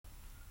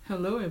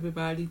Hello,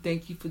 everybody.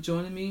 Thank you for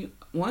joining me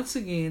once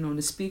again on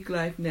the Speak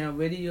Life Now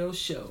radio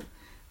show.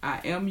 I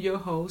am your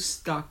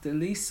host, Dr.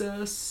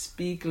 Lisa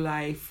Speak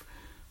Life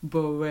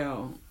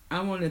Burrell.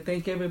 I want to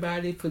thank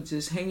everybody for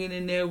just hanging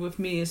in there with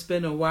me. It's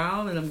been a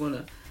while, and I'm going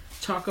to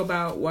talk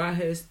about why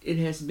it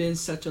has been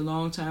such a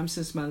long time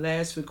since my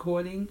last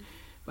recording.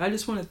 But I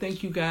just want to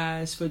thank you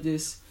guys for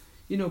this,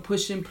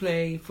 push and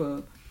play,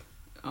 for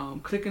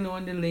clicking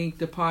on the link,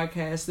 the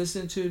podcast,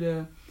 listen to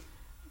the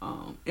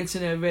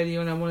internet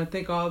radio, and I want to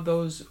thank all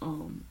those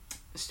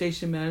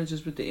station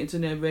managers with the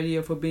internet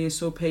radio for being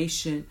so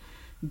patient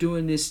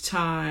during this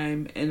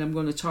time. And I'm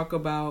going to talk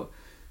about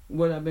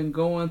what I've been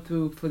going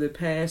through for the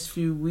past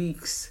few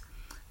weeks,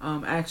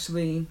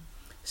 actually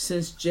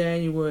since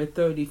January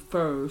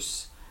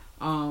 31st.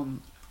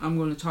 I'm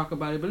going to talk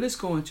about it, but let's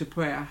go into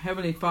prayer.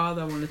 Heavenly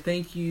Father, I want to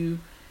thank you.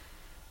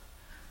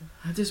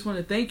 I just want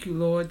to thank you,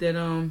 Lord, that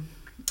I'm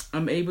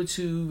able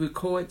to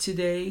record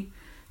today.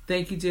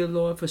 Thank you, dear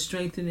Lord, for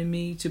strengthening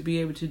me to be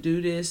able to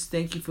do this.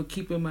 Thank you for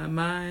keeping my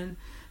mind.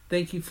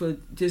 Thank you for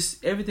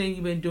just everything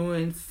you've been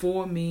doing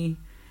for me.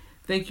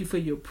 Thank you for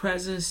your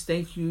presence.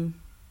 Thank you.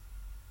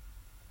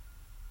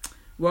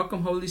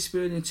 Welcome, Holy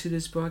Spirit, into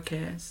this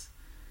broadcast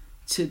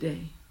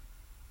today.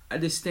 I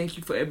just thank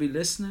you for every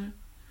listener,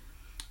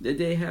 that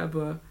they have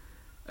a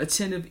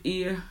attentive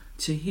ear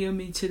to hear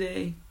me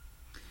today.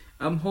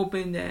 I'm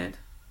hoping that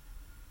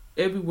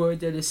every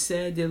word that is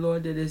said, dear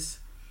Lord,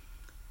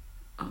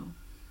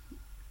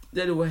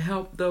 that it will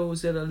help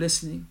those that are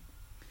listening.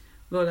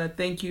 Lord, I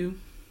thank you.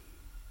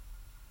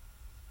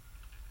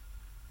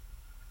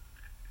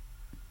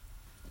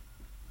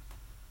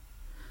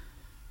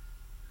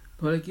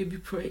 Lord, I give you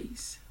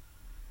praise.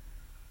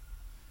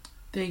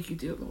 Thank you,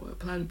 dear Lord.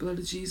 Apply the blood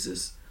of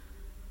Jesus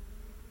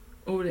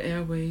over the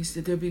airways,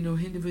 that there be no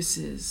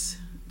hindrances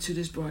to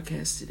this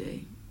broadcast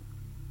today.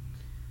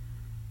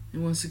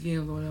 And once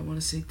again, Lord, I want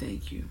to say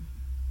thank you.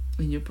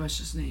 In your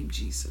precious name,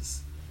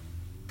 Jesus.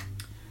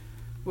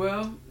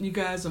 Well, you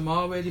guys, I'm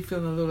already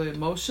feeling a little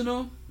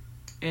emotional,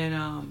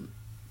 and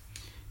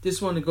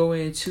just want to go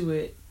into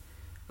it.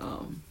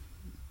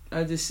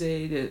 I just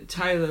say the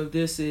title of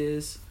this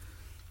is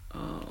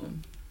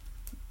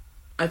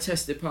I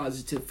tested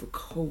positive for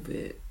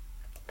COVID.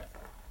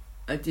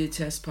 I did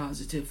test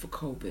positive for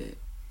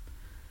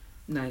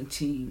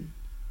COVID-19.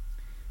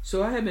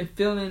 So I have been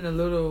feeling I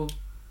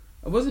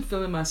wasn't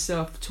feeling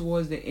myself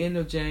towards the end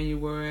of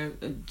January.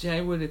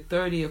 January the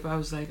 30th, I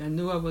was like, I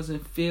knew I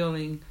wasn't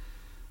feeling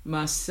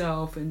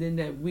myself, and then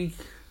that week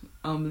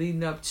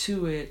leading up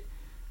to it,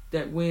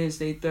 that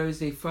Wednesday,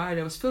 Thursday, Friday,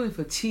 I was feeling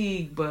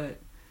fatigued, but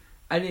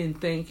I didn't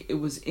think it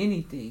was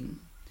anything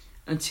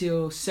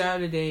until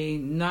Saturday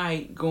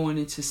night going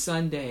into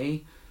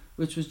Sunday,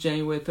 which was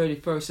January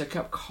 31st. I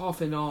kept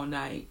coughing all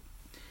night,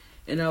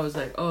 and I was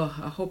like, oh,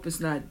 I hope it's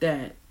not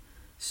that.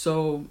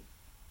 So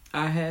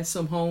I had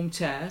some home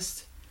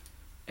tests,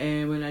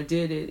 and when I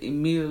did it,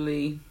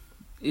 immediately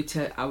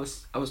I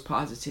was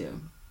positive.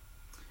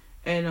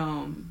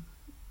 And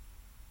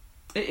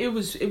it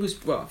was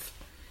rough,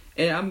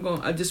 and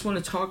I just want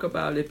to talk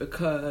about it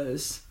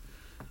because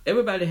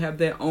everybody have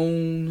their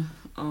own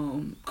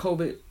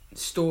COVID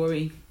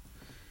story.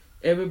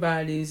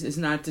 Everybody's is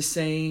not the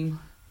same.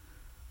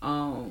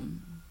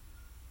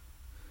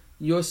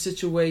 Your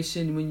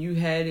situation when you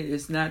had it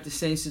is not the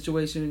same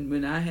situation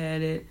when I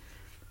had it,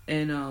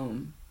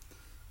 and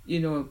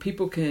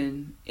people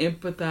can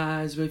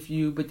empathize with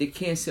you, but they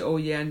can't say, oh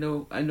yeah, I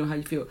know how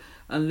you feel,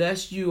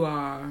 unless you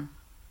are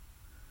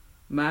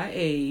my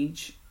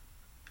age,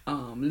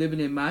 living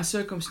in my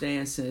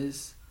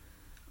circumstances,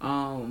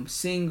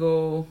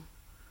 single,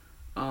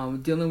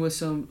 dealing with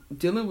some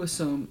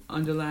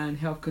underlying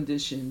health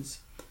conditions,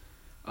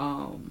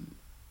 and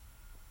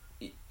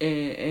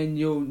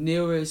your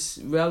nearest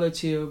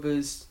relative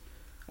is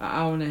an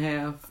hour and a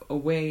half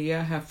away. Yeah,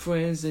 I have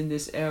friends in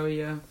this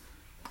area,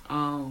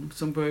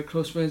 some very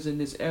close friends in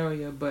this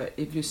area, but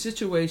if your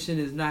situation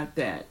is not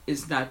that,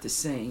 it's not the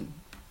same.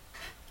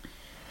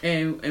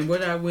 And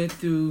what I went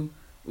through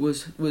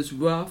was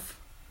rough.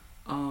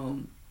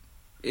 We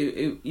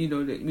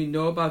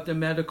know about the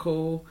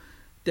medical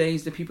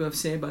things that people have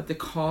said about the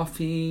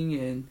coughing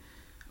and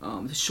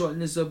the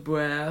shortness of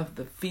breath,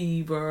 the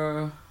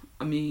fever.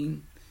 I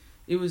mean,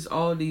 it was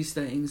all these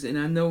things. And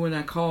I know when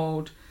I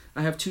called,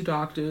 I have two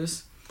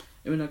doctors.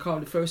 And when I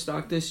called the first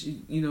doctor,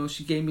 she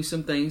gave me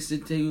some things to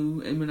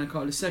do. And when I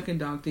called the second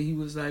doctor, he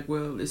was like,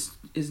 well,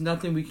 it's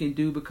nothing we can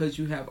do because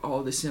you have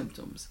all the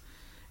symptoms.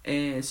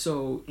 And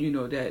so,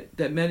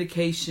 that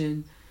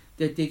medication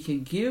that they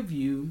can give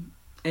you,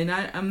 and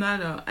I'm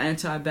not an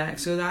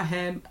anti-vaxxer.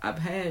 I've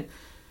had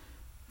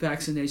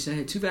vaccination. I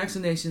had 2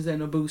 vaccinations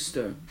and a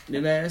booster. The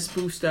last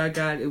booster I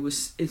got,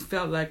 it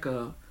felt like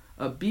a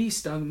bee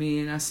stung me,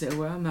 and I said,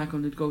 well, I'm not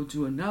going to go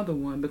do another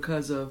one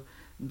because of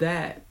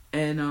that.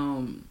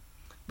 And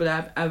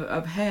but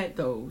I've had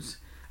those.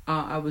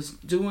 I was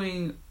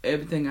doing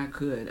everything I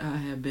could. I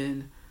have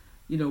been,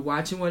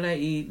 watching what I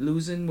eat,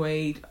 losing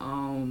weight.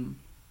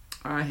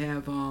 I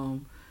have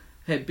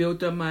had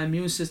built up my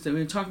immune system.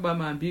 And talk about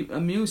my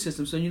immune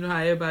system. So you know how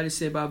everybody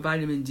said about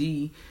vitamin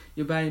D,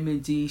 your vitamin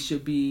D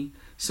should be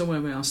somewhere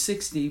around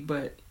 60,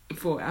 but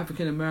for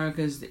African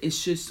Americans, it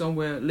should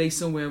lay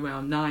somewhere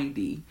around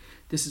 90.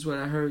 This is what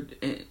I heard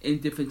in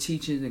different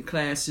teachings and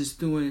classes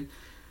doing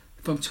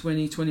from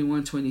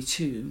 2021,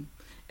 22.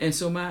 And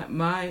so my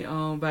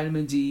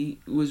vitamin D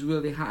was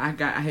really high.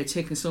 I had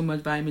taken so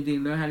much vitamin D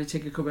and learned how to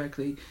take it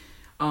correctly.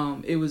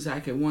 It was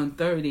like at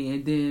 130,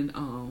 and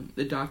then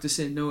the doctor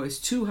said no, it's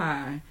too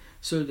high.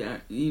 So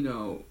that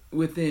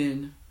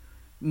within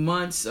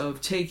months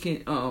of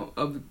taking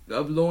of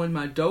lowering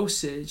my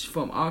dosage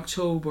from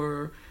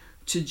October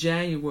to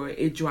January,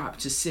 it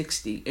dropped to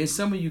 60. And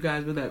some of you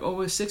guys were like,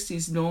 "Oh, 60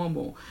 is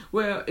normal."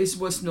 Well, it's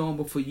what's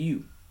normal for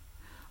you.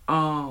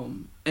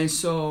 And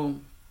so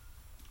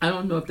I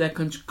don't know if that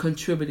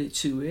contributed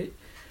to it.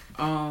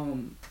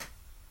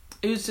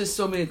 It was just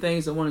so many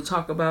things I want to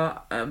talk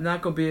about. I'm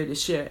not going to be able to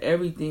share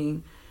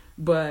everything,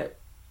 but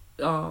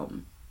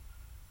in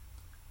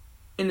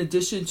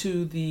addition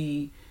to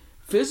the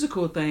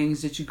physical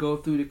things that you go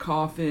through, the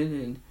coughing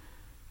and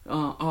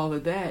all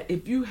of that,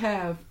 if you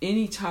have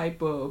any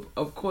type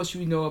of course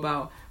we know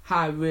about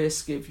high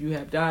risk, if you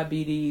have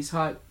diabetes,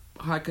 heart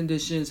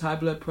conditions, high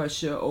blood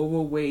pressure,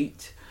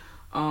 overweight,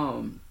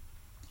 all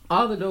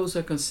of those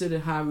are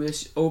considered high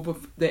risk over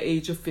the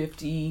age of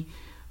 50.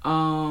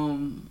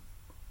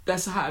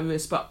 That's a high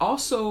risk. But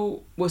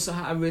also what's a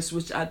high risk,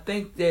 which I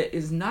think that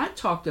is not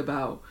talked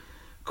about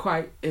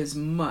quite as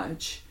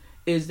much,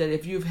 is that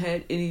if you've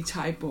had any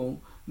type of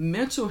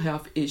mental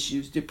health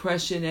issues,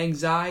 depression,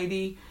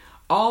 anxiety,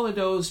 all of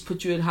those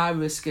put you at high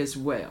risk as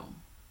well.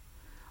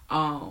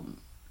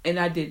 And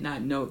I did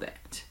not know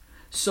that.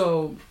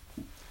 So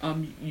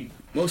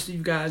most of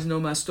you guys know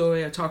my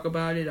story. I talk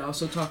about it. I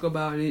also talk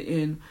about it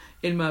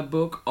in my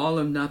book, All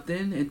or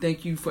Nothing. And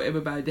thank you for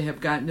everybody that have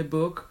gotten the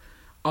book.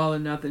 All or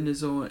Nothing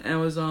is on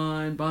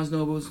Amazon, Barnes &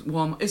 Noble,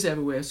 Walmart. It's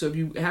everywhere. So if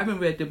you haven't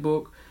read the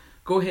book,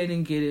 go ahead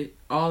and get it.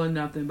 All or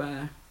Nothing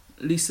by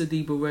Lisa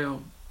D.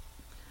 Burrell.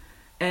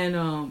 And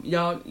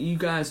you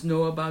guys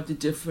know about the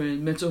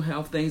different mental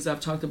health things I've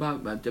talked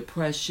about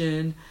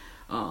depression,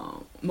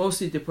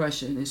 mostly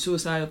depression and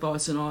suicidal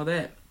thoughts and all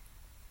that.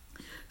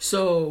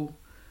 So,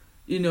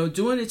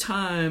 during the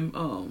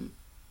time,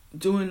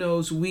 during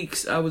those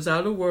weeks, I was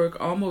out of work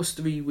almost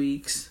 3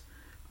 weeks.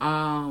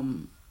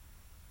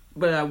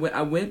 But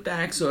I went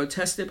back, so I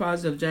tested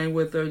positive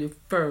January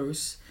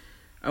 31st.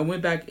 I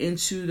went back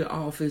into the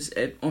office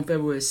on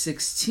February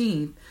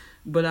 16th,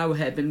 but I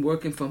had been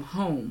working from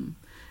home.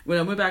 When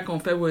I went back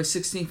on February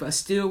 16th, I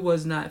still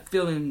was not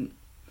feeling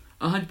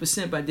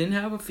 100%, but I didn't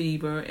have a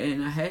fever,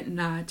 and I had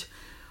not.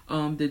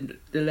 The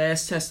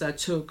last test I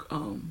took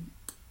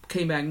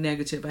came back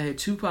negative. I had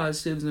 2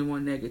 positives and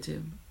 1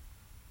 negative.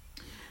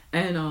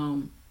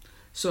 And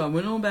so I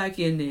went on back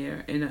in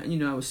there,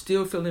 and I was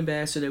still feeling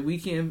bad. So that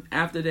weekend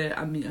after that,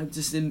 I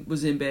just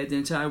was in bed the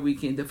entire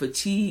weekend. The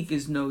fatigue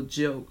is no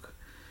joke,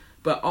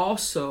 but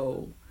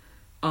also,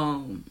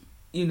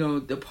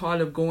 the part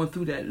of going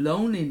through that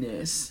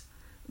loneliness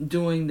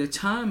during the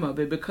time of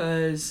it,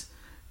 because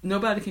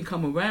nobody can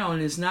come around.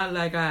 It's not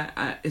like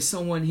it's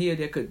someone here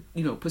that could,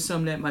 put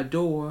something at my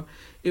door.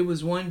 It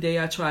was one day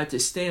I tried to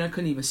stand. I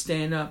couldn't even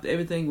stand up.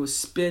 Everything was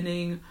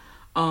spinning.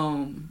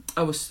 I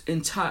was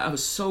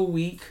so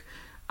weak.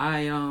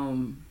 I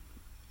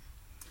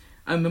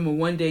remember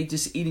one day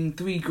just eating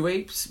 3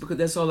 grapes because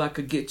that's all I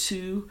could get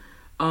to.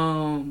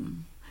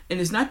 And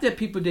it's not that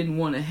people didn't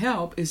want to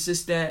help. It's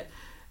just that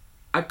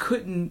I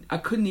couldn't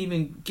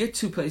even get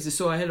to places.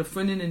 So I had a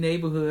friend in the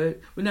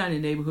neighborhood. Well, not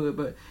in the neighborhood,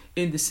 but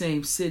in the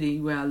same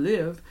city where I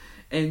live.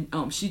 And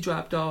she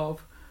dropped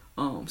off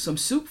some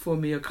soup for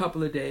me a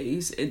couple of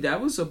days. And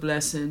that was a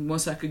blessing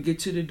once I could get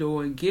to the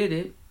door and get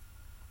it.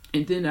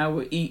 And then I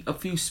would eat a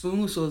few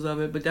spoonfuls of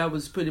it, but that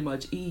was pretty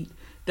much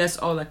that's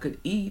all I could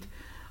eat.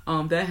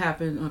 That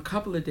happened a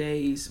couple of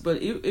days,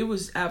 but it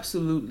was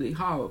absolutely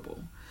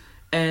horrible.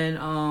 And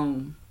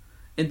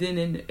then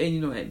in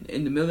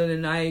the middle of the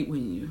night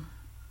when you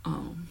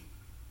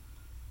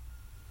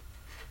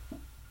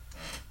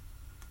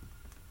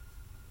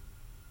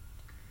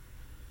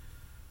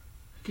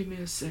give me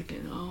a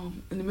second.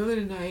 In the middle of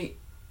the night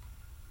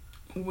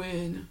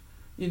when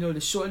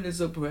the shortness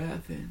of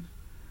breath and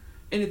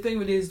the thing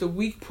with it is, the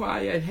week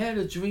prior I had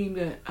a dream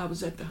that I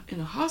was in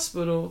a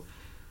hospital,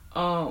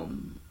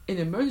 in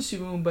the emergency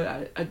room,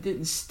 but I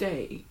didn't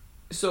stay.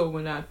 So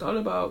when I thought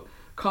about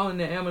calling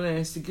the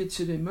ambulance to get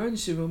to the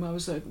emergency room, I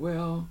was like,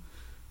 well,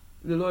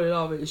 the Lord had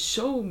already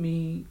showed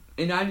me,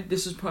 and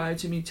this was prior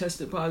to me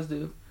testing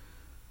positive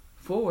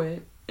for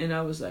it, and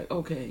I was like,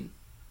 okay.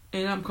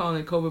 And I'm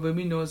calling it COVID, but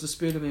we know it's a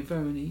spirit of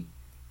infirmity.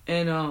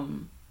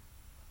 And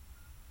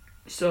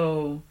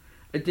so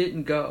I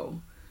didn't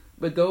go.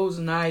 But those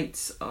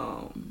nights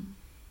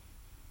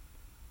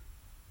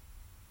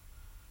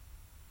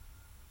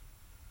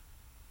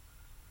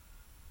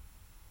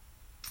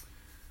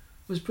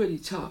was pretty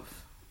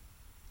tough.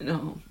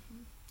 I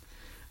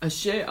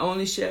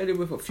only shared it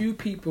with a few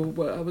people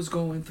what I was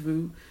going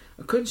through.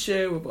 I couldn't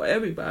share it with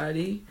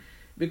everybody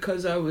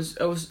because I was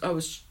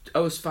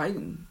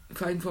fighting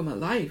for my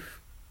life,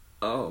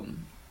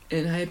 and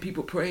I had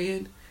people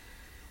praying,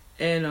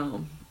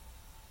 and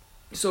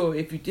so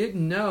if you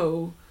didn't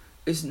know,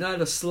 it's not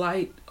a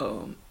slight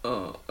or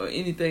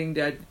anything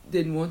that I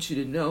didn't want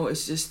you to know.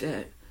 It's just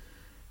that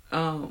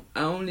I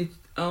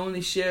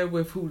only share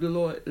with who the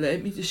Lord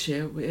led me to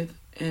share with,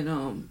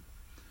 and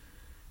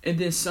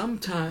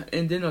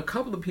then a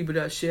couple of people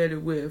that I shared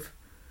it with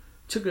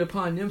took it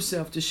upon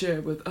themselves to share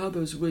it with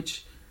others,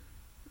 which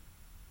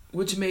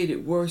made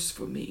it worse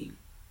for me.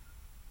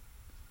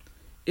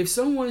 If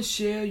someone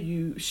share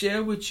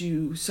with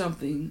you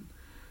something,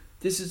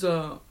 this is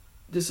a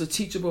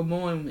teachable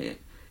moment.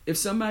 If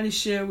somebody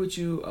share with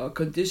you a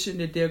condition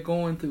that they're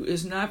going through,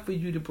 it's not for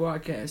you to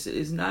broadcast it.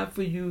 It's not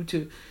for you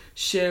to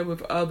share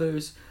with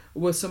others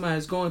what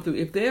somebody's going through.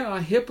 If there are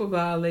HIPAA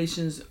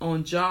violations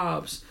on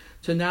jobs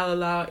to not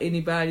allow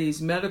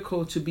anybody's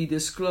medical to be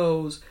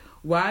disclosed,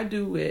 why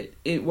do it?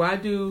 Why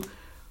do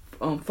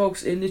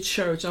folks in the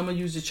church? I'm gonna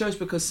use the church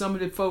because some of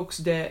the folks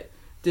that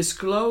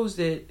disclosed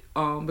it,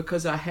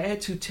 because I had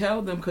to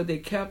tell them because they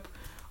kept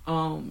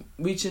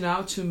reaching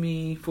out to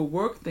me for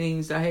work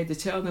things. I had to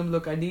tell them,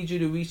 look, I need you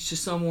to reach to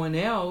someone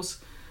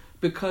else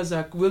because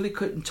I really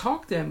couldn't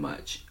talk that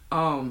much.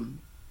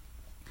 Went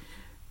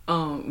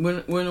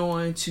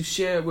on to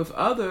share with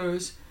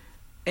others,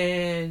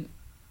 and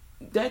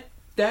that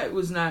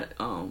was not.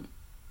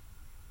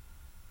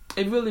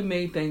 It really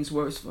made things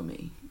worse for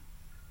me.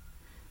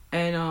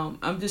 And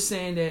I'm just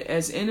saying that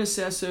as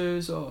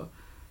intercessors, or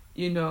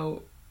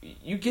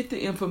you get the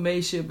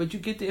information, but you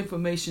get the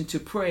information to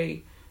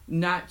pray,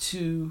 not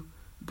to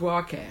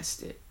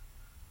broadcast it.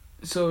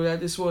 So I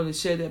just wanted to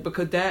share that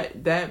because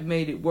that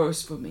made it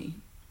worse for me.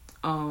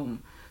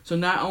 So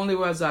not only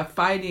was I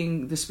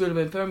fighting the spirit of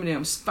infirmity,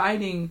 I'm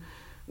fighting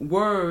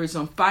words.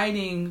 I'm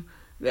fighting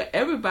that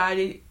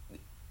everybody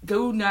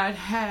do not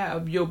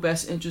have your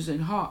best interest at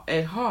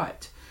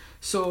heart.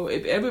 So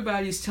if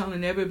everybody's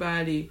telling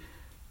everybody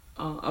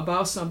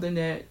about something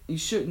that you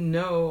shouldn't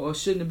know or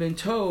shouldn't have been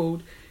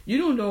told, you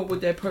don't know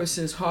what that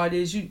person's heart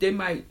is. They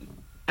might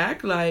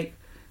act like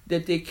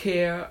that they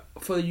care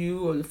for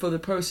you or for the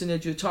person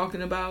that you're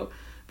talking about,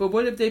 but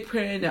what if they're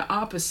praying the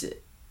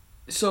opposite?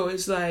 So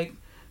it's like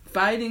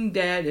fighting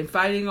that and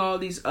fighting all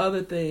these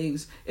other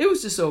things. It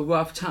was just a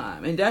rough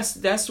time, and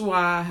that's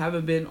why I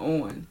haven't been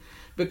on,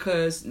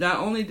 because not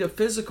only the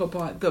physical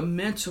part, the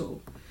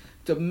mental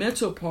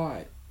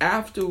part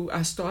after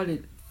I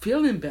started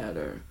feeling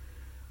better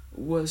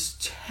was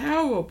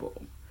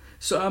terrible.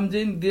 So I'm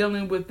then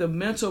dealing with the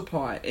mental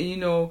part.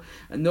 And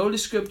I know the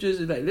scriptures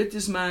is like, let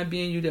this mind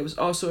be in you that was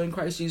also in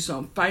Christ Jesus. So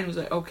I'm fighting. It's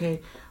like,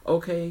 okay,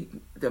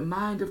 the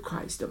mind of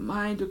Christ.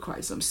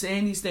 I'm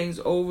saying these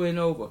things over and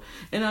over.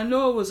 And I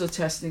know it was a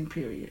testing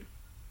period.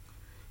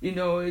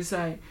 It's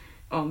like,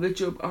 let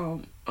your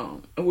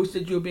I wish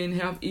that you'll be in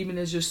health even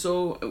as your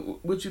soul,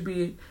 would you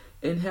be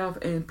in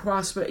health and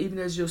prosper even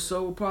as your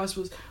soul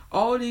prospers.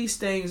 All these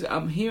things,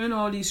 I'm hearing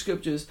all these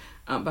scriptures.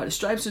 By the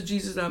stripes of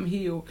Jesus, I'm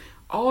healed.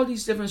 All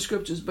these different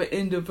scriptures, but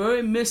in the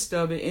very midst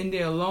of it, in the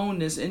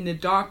aloneness, in the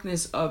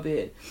darkness of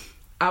it,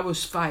 I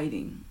was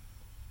fighting.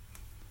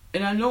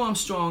 And I know I'm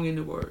strong in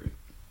the word.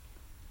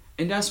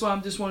 And that's why I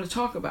just want to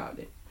talk about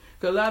it.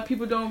 Because a lot of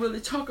people don't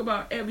really talk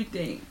about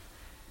everything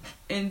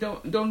and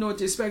don't know what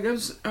to expect.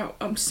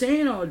 I'm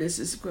saying all this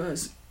is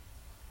because,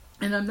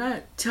 and I'm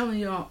not telling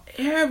y'all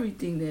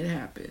everything that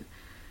happened,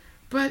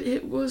 but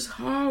it was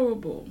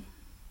horrible.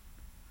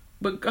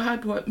 But God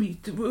brought me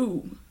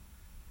through.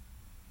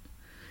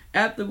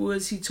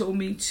 Afterwards, he told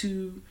me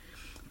to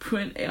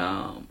print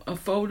a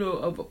photo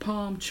of a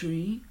palm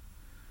tree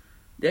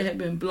that had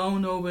been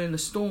blown over in a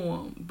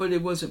storm, but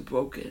it wasn't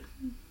broken.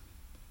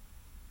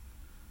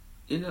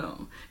 And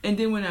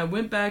then when I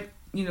went back,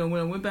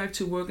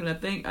 to work, and I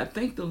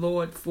thank the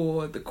Lord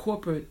for the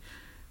corporate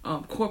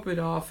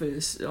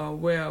office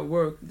where I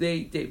work.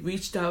 They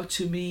reached out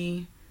to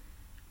me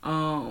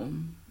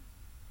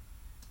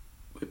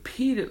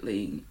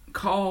repeatedly,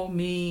 called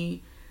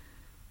me.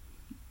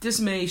 This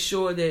made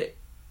sure that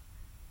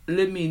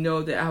let me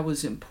know that I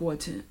was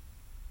important.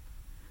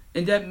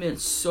 And that meant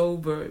so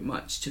very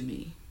much to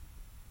me.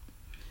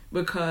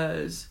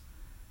 Because,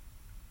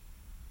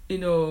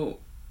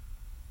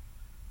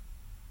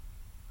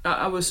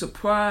 I was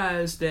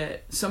surprised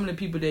that some of the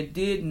people that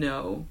did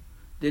know,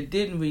 that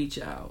didn't reach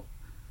out.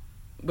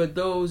 But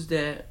those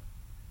that,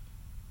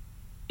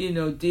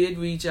 did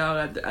reach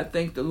out, I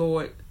thank the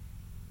Lord,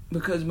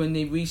 because when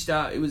they reached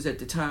out, it was at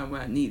the time where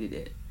I needed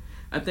it.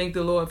 I thank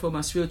the Lord for my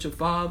spiritual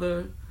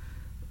father,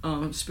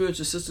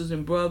 spiritual sisters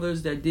and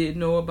brothers that did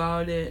know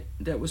about it,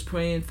 that was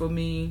praying for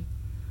me.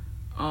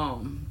 I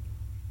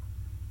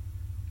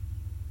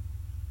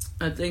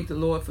thank the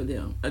Lord for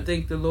them. I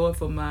thank the Lord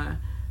for my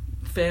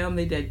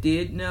family that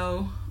did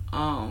know.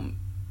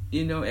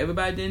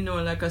 Everybody didn't know,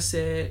 and like I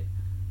said,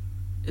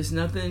 it's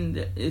nothing.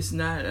 It's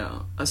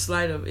not a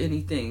slight of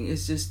anything.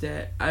 It's just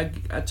that I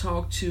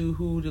talked to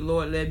who the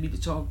Lord led me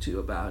to talk to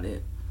about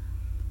it.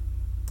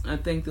 I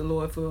thank the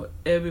Lord for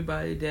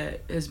everybody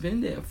that has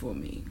been there for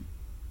me.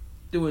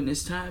 during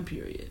this time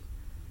period.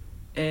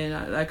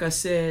 And like I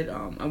said,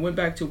 I went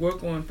back to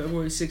work on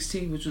February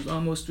 16th, which was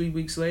almost 3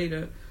 weeks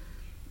later.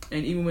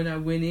 And even when I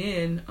went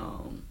in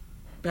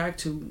back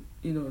to,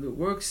 the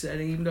work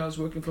setting, even though I was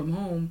working from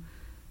home,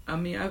 I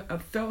mean, I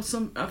felt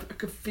I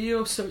could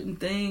feel certain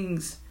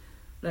things.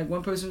 Like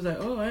one person was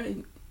like,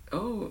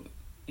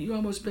 you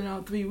almost been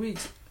out 3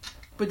 weeks.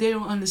 But they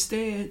don't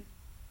understand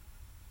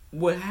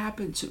what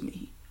happened to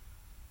me.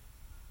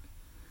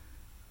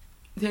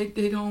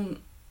 They don't,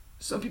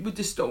 some people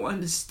just don't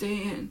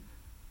understand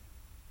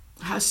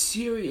how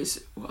serious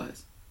it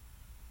was.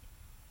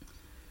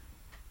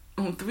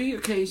 On 3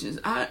 occasions,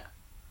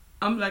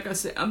 I'm like I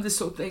said, I'm just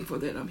so thankful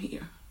that I'm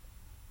here.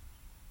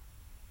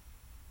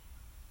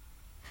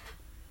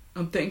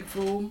 I'm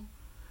thankful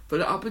for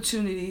the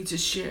opportunity to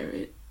share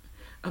it.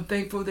 I'm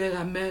thankful that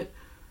I met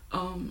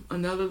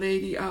another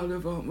lady out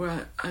of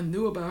where I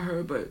knew about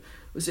her, but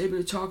was able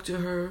to talk to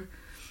her,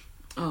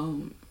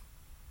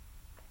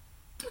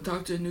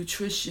 Doctor of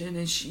Nutrition,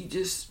 and she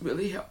just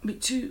really helped me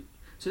too.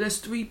 So that's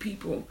 3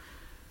 people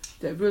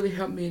that really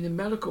helped me in the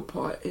medical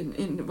part,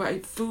 in the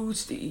right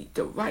foods to eat,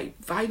 the right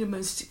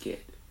vitamins to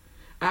get.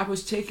 I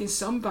was taking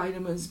some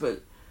vitamins,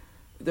 but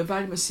the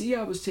vitamin C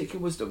I was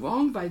taking was the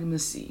wrong vitamin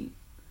C.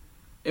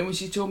 And when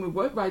she told me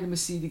what vitamin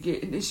C to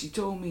get, and then she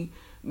told me,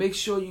 make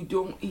sure you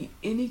don't eat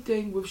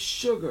anything with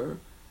sugar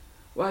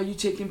while you're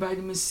taking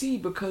vitamin C,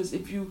 because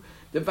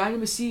the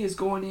vitamin C is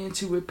going in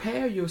to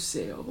repair your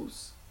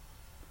cells,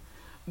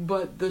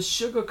 but the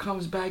sugar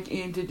comes back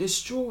in to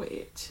destroy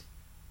it.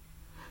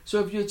 So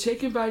if you're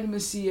taking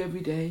vitamin C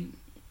every day,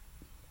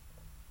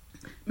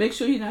 make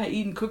sure you're not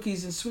eating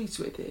cookies and sweets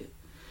with it.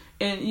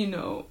 And,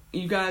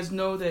 you guys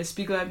know that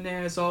Speak Life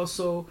Now is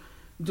also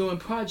doing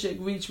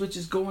Project Reach, which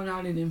is going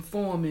out and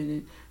informing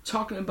and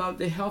talking about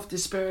the health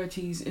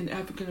disparities in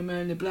African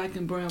American, Black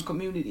and brown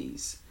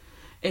communities.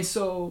 And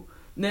so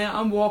now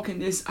I'm walking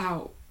this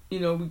out.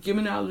 We're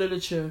giving out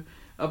literature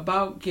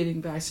about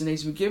getting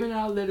vaccinations. We're giving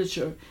out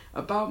literature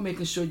about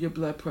making sure your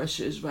blood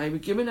pressure is right. We're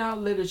giving out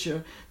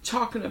literature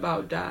talking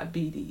about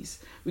diabetes.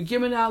 We're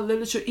giving out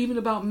literature even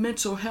about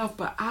mental health.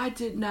 But I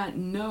did not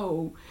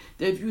know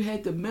that if you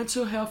had the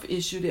mental health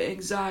issue, the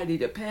anxiety,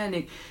 the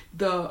panic,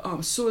 the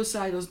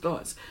suicidal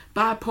thoughts,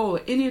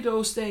 bipolar, any of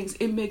those things,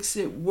 it makes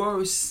it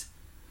worse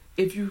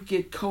if you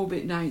get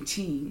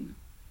COVID-19.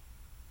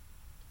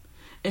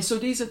 And so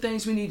these are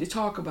things we need to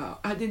talk about.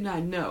 I did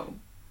not know.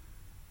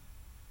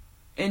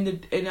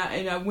 And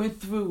I went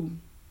through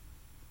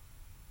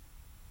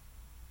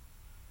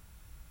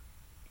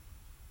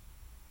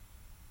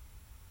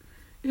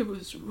it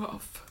was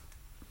rough.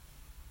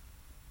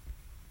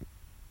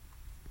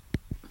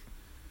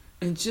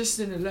 And just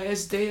in the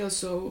last day or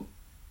so,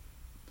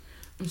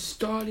 I'm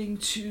starting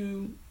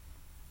to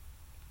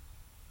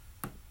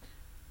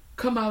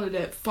come out of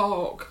that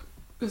fog.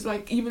 It's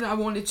like even I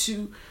wanted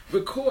to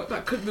record, but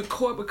I couldn't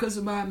record because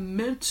of my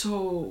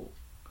mental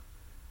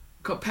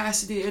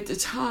capacity at the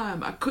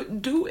time. I couldn't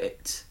do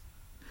it.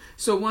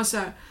 So once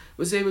I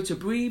was able to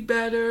breathe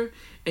better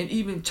and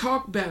even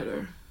talk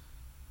better,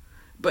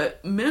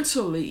 but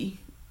mentally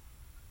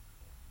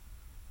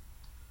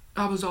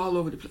I was all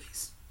over the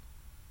place.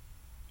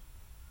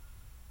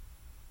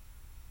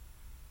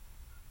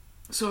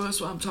 So that's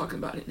why I'm talking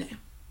about it now.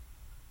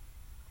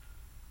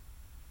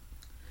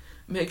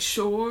 Make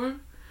sure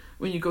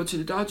when you go to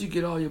the doctor, you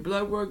get all your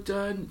blood work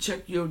done,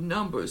 check your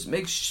numbers.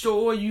 Make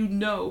sure you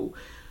know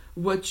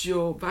what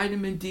your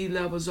vitamin D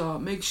levels are.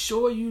 Make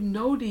sure you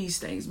know these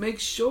things. Make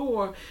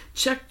sure,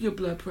 check your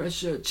blood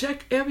pressure,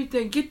 check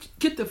everything.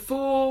 Get the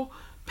full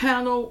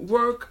panel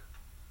work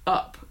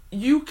up.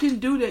 You can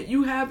do that.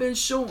 You have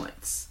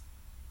insurance.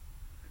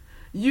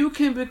 You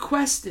can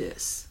request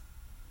this.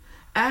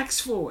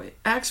 Ask for it.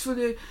 Ask for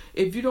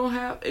if you're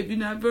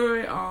not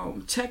very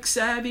tech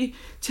savvy,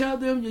 tell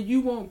them that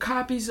you want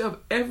copies of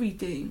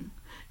everything.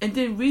 And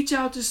then reach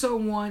out to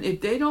someone if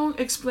they don't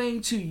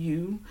explain to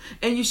you.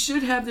 And you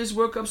should have this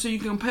workup so you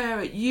can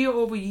compare it year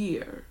over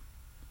year.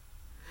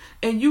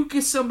 And you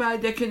get somebody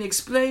that can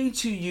explain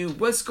to you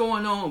what's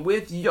going on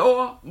with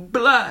your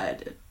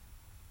blood.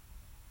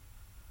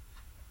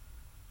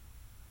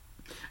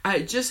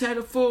 I just had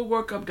a full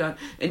workup done.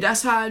 And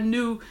that's how I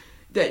knew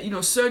that,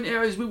 certain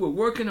areas we were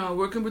working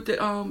with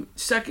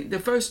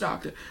the first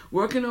doctor,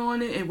 working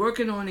on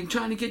it,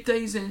 trying to get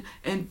things in.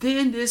 And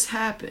then this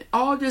happened.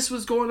 All this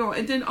was going on.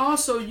 And then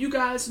also, you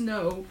guys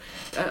know,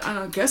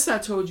 I guess I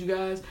told you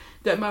guys,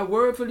 that my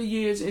word for the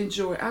year is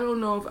enjoy. I don't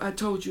know if I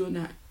told you or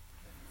not.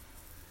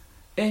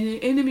 And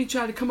the enemy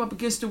tried to come up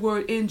against the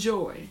word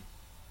enjoy.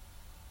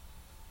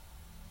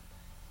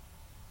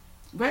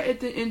 Right at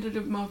the end of the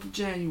month of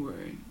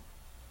January.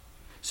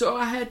 So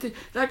I had to,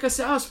 like I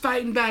said, I was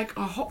fighting back,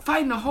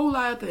 fighting a whole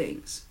lot of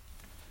things.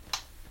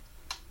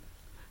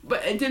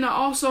 And then I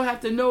also have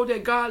to know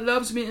that God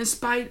loves me in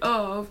spite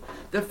of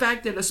the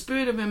fact that a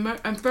spirit of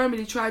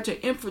infirmity tried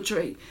to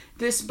infiltrate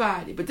this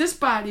body. But this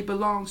body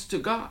belongs to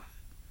God.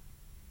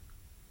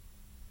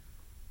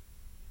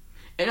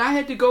 And I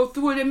had to go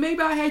through it, and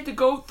maybe I had to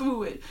go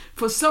through it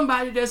for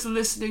somebody that's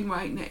listening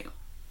right now.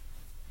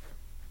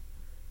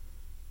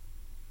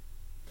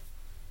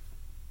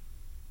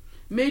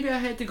 Maybe I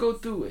had to go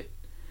through it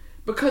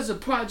because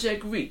of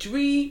Project Reach.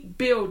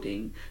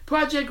 Rebuilding.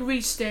 Project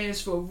Reach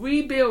stands for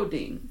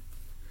rebuilding,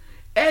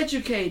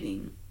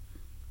 educating,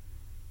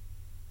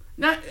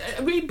 not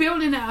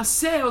rebuilding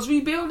ourselves,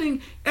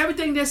 rebuilding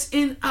everything that's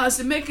in us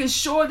and making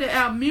sure that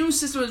our immune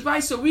system is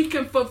right so we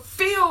can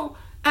fulfill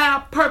our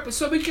purpose,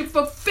 so we can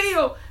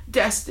fulfill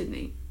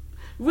destiny.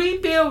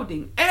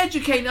 Rebuilding,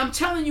 educating. I'm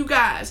telling you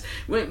guys,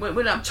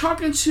 when I'm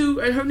talking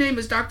to, and her name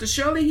is Dr.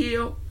 Shirley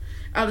Hill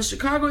out of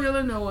Chicago,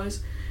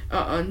 Illinois,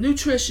 a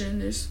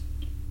nutritionist.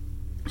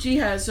 She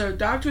has her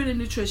doctorate in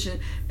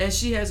nutrition and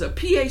she has a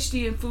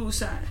PhD in food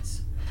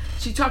science.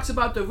 She talks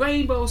about the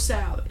rainbow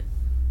salad.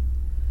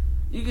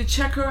 You can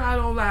check her out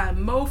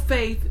online,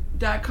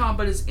 mofaith.com,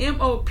 but it's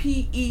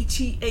MOPETH.com.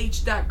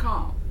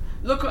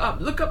 Look her up.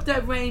 Look up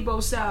that rainbow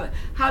salad,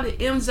 how the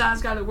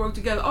enzymes got to work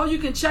together. Oh, you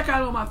can check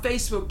out on my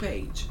Facebook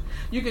page.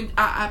 You can.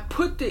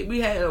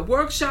 We had a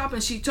workshop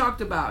and she talked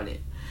about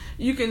it.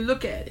 You can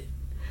look at it.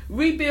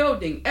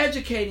 Rebuilding,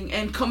 educating,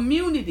 and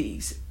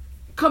communities.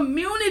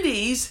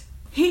 Communities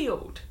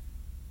healed.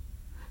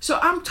 So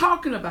I'm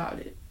talking about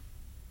it.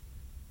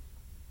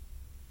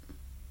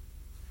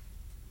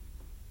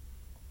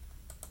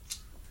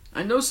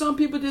 I know some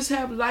people just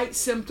have light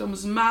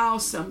symptoms,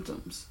 mild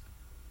symptoms.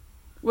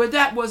 Well,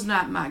 that was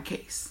not my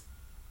case.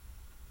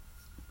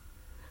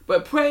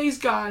 But praise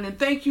God and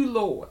thank you,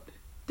 Lord,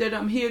 that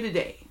I'm here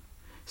today.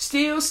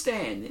 Still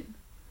standing.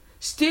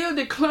 Still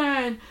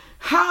declaring,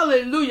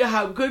 hallelujah,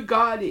 how good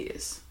God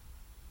is.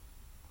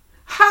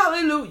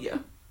 Hallelujah.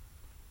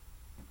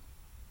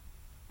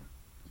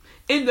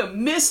 In the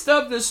midst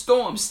of the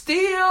storm,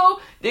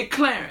 still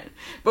declaring.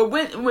 But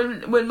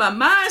when my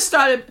mind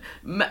started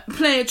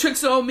playing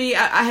tricks on me,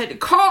 I had to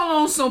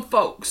call on some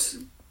folks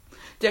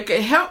that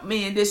could help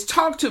me and just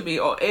talk to me,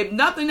 or if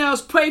nothing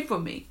else, pray for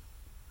me.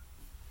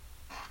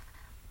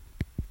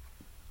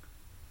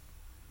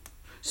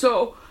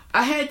 So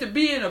I had to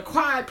be in a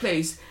quiet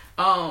place.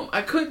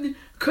 I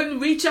couldn't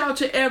reach out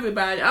to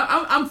everybody.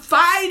 I'm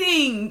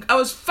fighting. I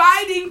was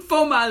fighting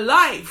for my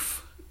life.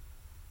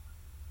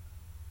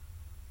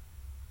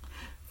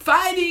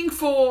 Fighting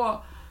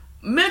for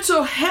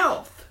mental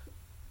health.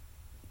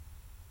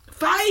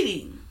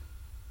 Fighting.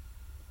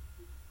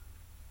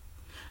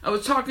 I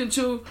was talking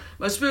to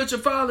my spiritual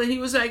father. He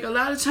was like, a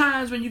lot of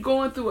times when you're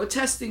going through a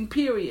testing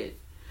period,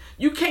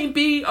 you can't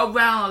be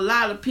around a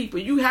lot of people.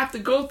 You have to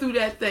go through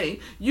that thing,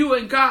 you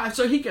and God,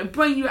 so he can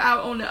bring you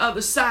out on the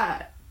other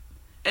side.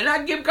 And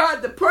I give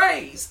God the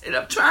praise. And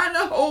I'm trying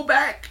to hold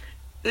back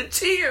the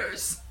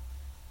tears.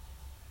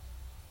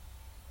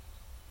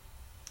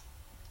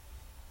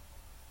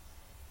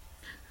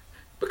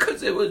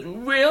 Because it was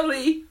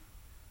really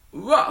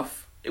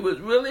rough. It was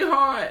really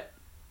hard.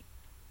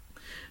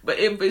 But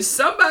if there's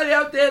somebody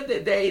out there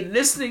that they ain't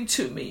listening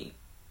to me,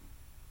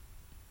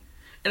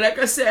 and like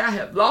I said, I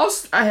had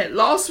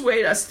lost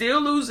weight. I'm still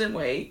losing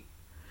weight.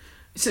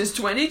 Since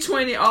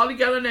 2020,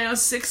 altogether now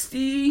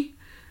 60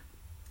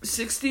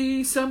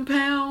 some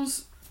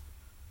pounds.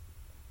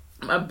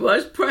 My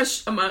blood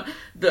pressure,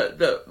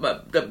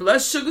 the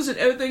blood sugars and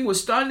everything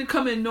was starting to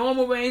come in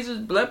normal ranges.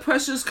 Blood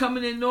pressure's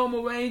coming in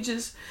normal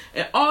ranges.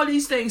 And all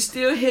these things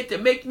still hit to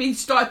make me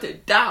start to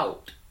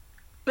doubt.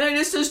 Man,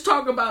 let's just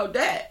talk about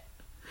that.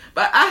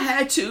 But I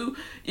had to,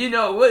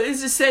 what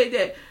does it say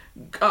that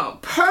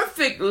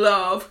perfect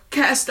love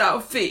casts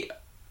out fear,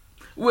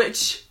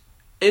 which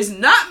is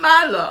not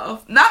my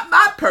love, not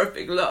my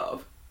perfect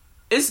love.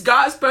 It's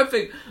God's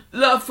perfect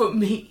love for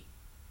me.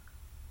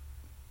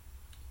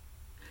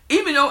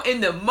 Even though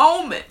in the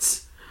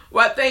moments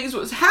while things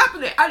was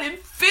happening, I didn't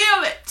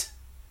feel it,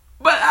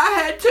 but I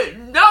had to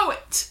know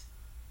it.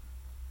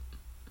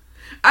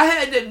 I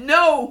had to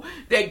know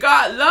that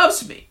God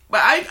loves me,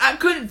 but I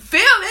couldn't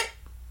feel it.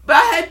 But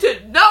I had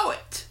to know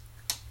it.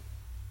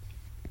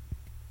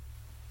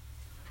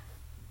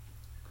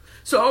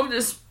 So I'm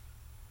just,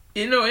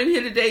 in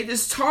here today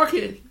just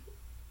talking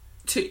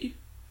to you.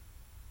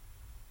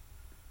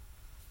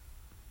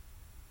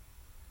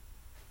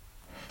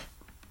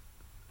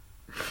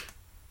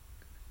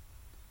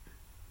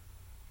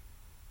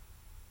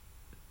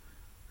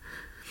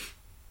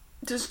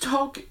 Just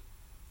talking.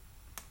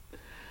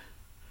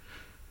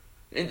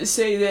 And to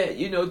say that,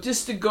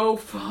 just to go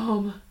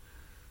from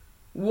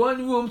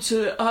one room to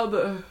the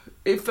other,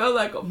 it felt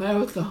like a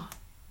marathon.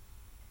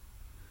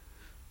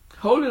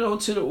 Holding on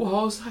to the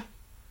walls, like,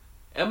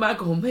 am I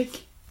going to make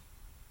it?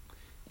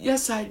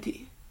 Yes, I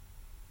did.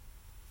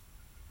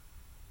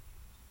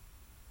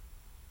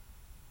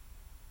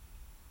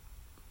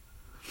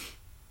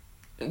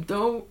 And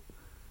don't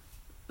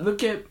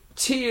look at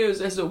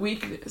tears as a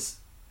weakness.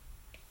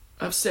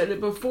 I've said it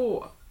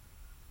before.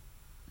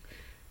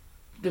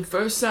 The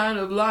first sign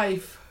of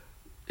life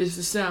is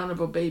the sound of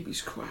a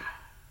baby's cry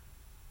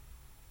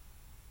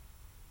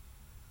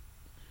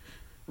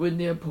when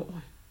they're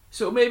born.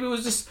 So maybe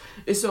it's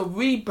a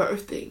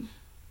rebirthing.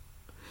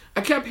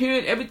 I kept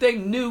hearing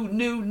everything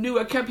new.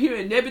 I kept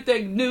hearing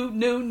everything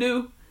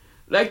new.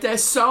 Like that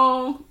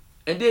song,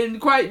 and didn't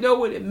quite know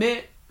what it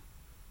meant.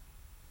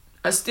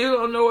 I still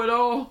don't know it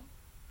all.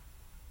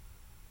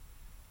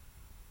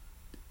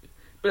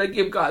 But I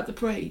give God the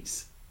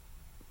praise.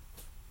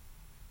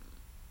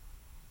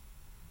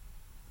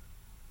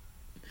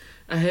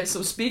 I had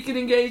some speaking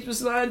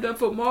engagements lined up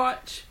for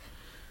March.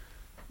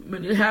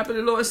 When it happened,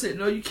 the Lord said,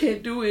 no, you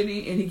can't do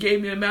any. And he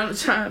gave me an amount of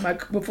time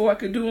before I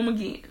could do them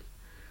again.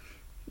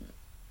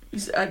 He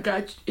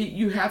said,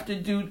 you have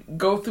to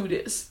go through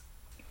this.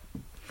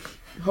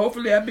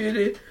 Hopefully I'll be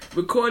able to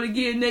record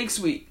again next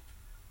week.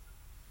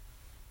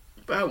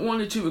 But I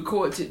wanted to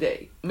record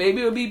today. Maybe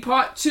it'll be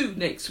part 2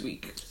 next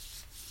week.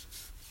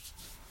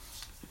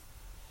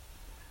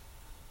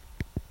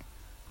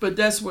 But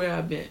that's where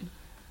I've been.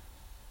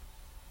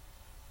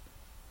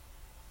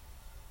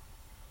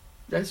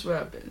 That's where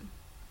I've been.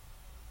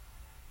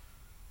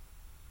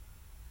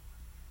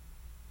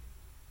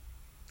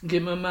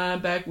 Get my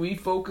mind back,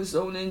 refocus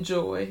on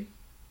enjoy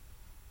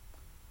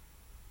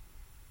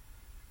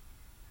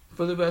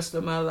for the rest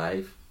of my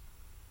life.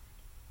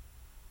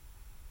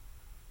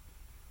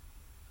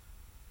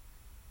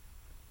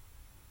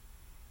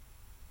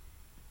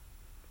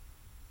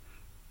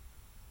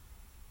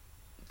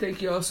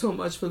 Thank you all so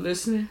much for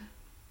listening.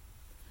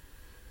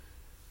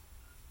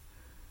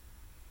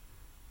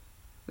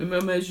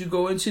 Remember, as you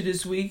go into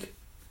this week,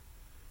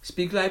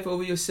 speak life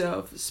over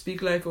yourself,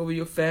 speak life over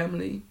your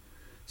family,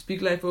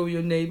 speak life over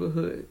your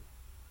neighborhood.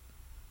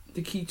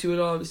 The key to it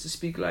all is to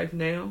speak life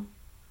now.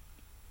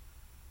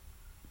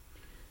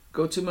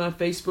 Go to my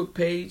Facebook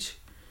page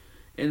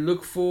and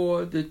look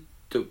for the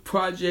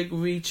Project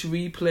Reach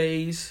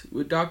replays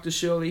with Dr.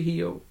 Shirley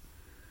Hill.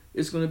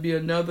 It's going to be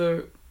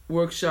another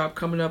workshop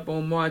coming up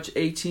on March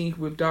 18th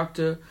with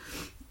Dr.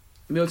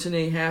 Milton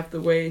A.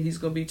 Hathaway. He's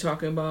going to be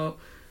talking about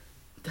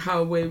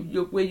how where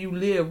you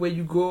live, where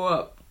you grow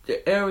up,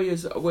 the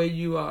areas where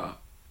you are,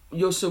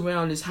 your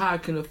surroundings, how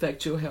it can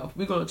affect your health.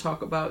 We're going to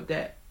talk about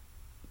that.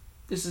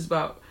 This is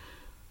about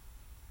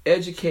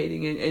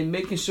educating and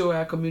making sure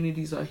our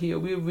communities are here.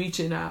 We're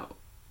reaching out.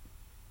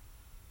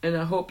 And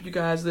I hope you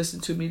guys listen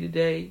to me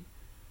today.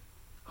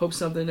 Hope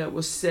something that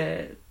was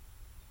said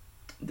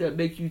that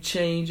make you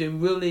change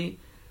and really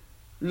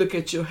look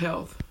at your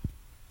health.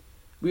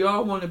 We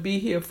all want to be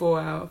here for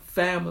our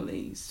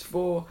families,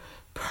 for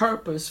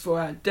purpose, for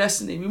our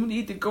destiny. We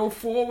need to go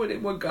forward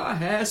in what God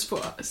has for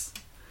us.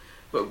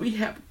 But we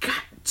have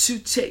got to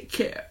take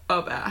care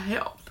of our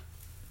health.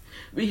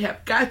 We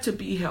have got to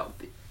be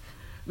healthy.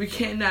 We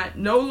cannot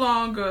no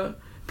longer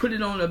put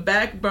it on a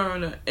back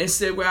burner and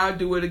say, well, I'll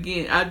do it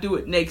again. I'll do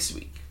it next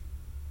week.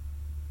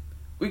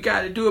 We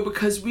got to do it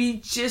because we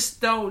just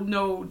don't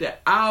know the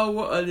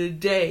hour of the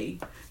day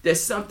that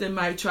something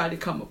might try to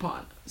come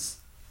upon us.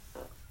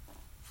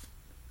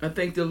 I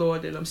thank the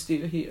Lord that I'm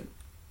still here.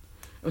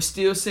 I'm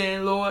still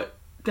saying, Lord,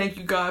 thank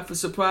you, God, for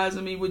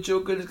surprising me with your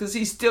goodness, because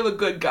he's still a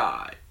good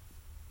God.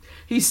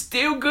 He's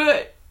still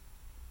good.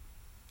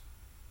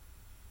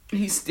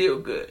 He's still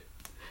good.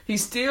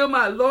 He's still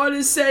my Lord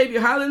and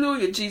Savior.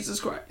 Hallelujah, Jesus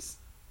Christ.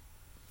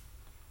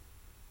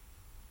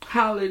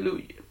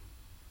 Hallelujah.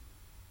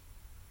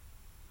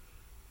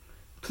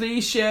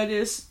 Please share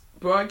this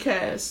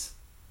broadcast,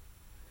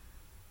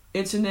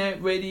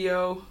 internet,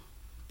 radio,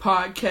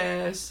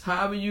 podcast,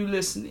 however you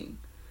listening.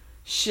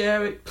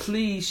 Share it.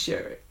 Please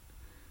share it.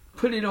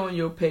 Put it on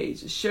your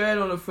page. Share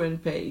it on a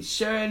friend page.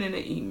 Share it in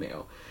an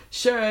email.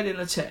 Share it in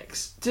a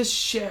text. Just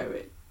share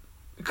it.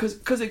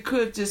 Because it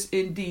could just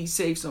indeed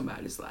save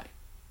somebody's life.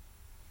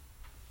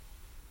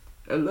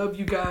 I love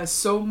you guys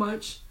so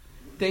much.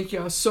 Thank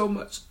y'all so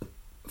much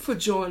for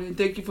joining.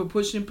 Thank you for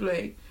pushing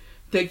play.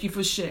 Thank you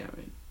for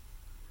sharing.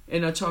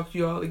 And I'll talk to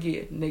you all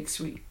again next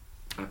week.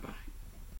 Bye-bye.